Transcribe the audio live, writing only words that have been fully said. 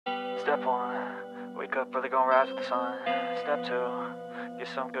Step 1, wake up early, gonna rise with the sun. Step 2,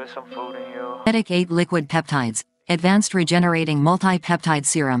 get some food in you. Medik8 Liquid Peptides, Advanced Regenerating Multi-Peptide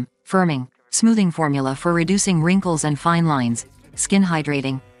Serum, Firming, Smoothing Formula for Reducing Wrinkles and Fine Lines, Skin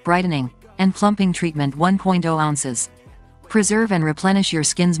Hydrating, Brightening, and Plumping Treatment 1.0 ounces. Preserve and replenish your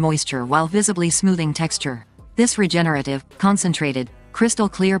skin's moisture while visibly smoothing texture. This regenerative, concentrated, crystal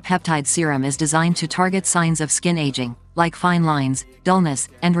clear peptide serum is designed to target signs of skin aging, like fine lines, dullness,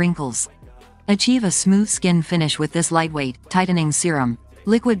 and wrinkles. Achieve a smooth skin finish with this lightweight, tightening serum.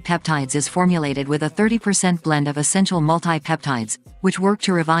 Liquid Peptides is formulated with a 30% blend of essential multi-peptides, which work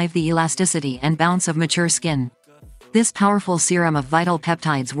to revive the elasticity and bounce of mature skin. This powerful serum of vital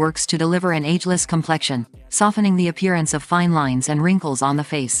peptides works to deliver an ageless complexion, softening the appearance of fine lines and wrinkles on the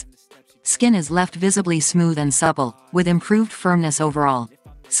face. Skin is left visibly smooth and supple, with improved firmness overall.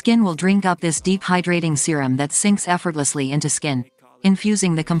 Skin will drink up this deep hydrating serum that sinks effortlessly into skin,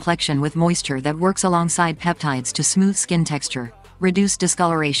 infusing the complexion with moisture that works alongside peptides to smooth skin texture, reduce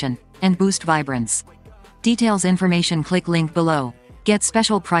discoloration, and boost vibrance. Details information click link below. Get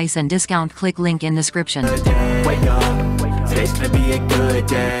special price and discount click link in description. Wake up, today's gonna be a good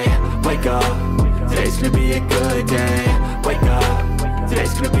day. Wake up, today's gonna be a good day. Wake up,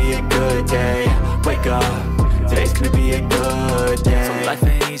 today's gonna be a good day. Wake up, today's gonna be a good day. So life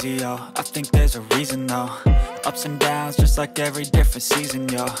ain't easy, yo, I think there's a reason though. Ups and downs, just like every different season,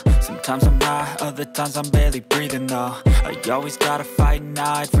 yo. Sometimes I'm high, other times I'm barely breathing, though. I always gotta fight and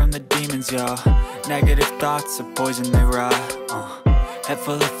hide from the demons, yo. Negative thoughts are poison, they rot. Head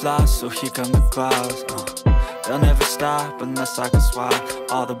full of flies, so here come the clouds. They'll never stop unless I can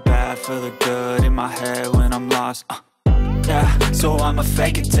swap all the bad for the good in my head when I'm lost. Yeah, so I'ma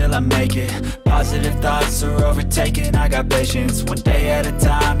fake it till I make it. Positive thoughts are overtaken, I got patience. One day at a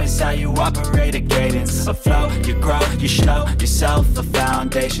time is how you operate a cadence. Afloat, you grow, you show yourself a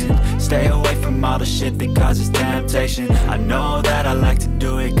foundation. Stay away from all the shit that causes temptation. I know that I like to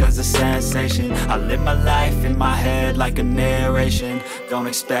do it cause it's sensation. I live my life in my head like a narration. Don't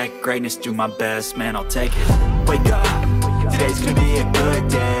expect greatness, do my best, man, I'll take it. Wake up, today's gonna be a good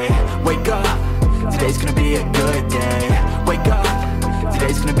day. Wake up, today's gonna be a good day. Wake up,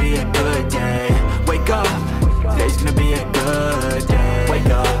 today's gonna be a good day. Wake up, today's gonna be a good day. Wake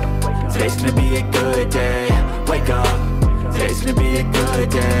up, today's gonna be a good day. Wake up, today's gonna be a good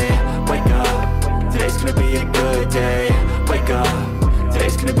day. Wake up, today's gonna be a good day. Wake up,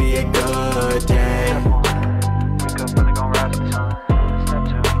 today's gonna be a good day.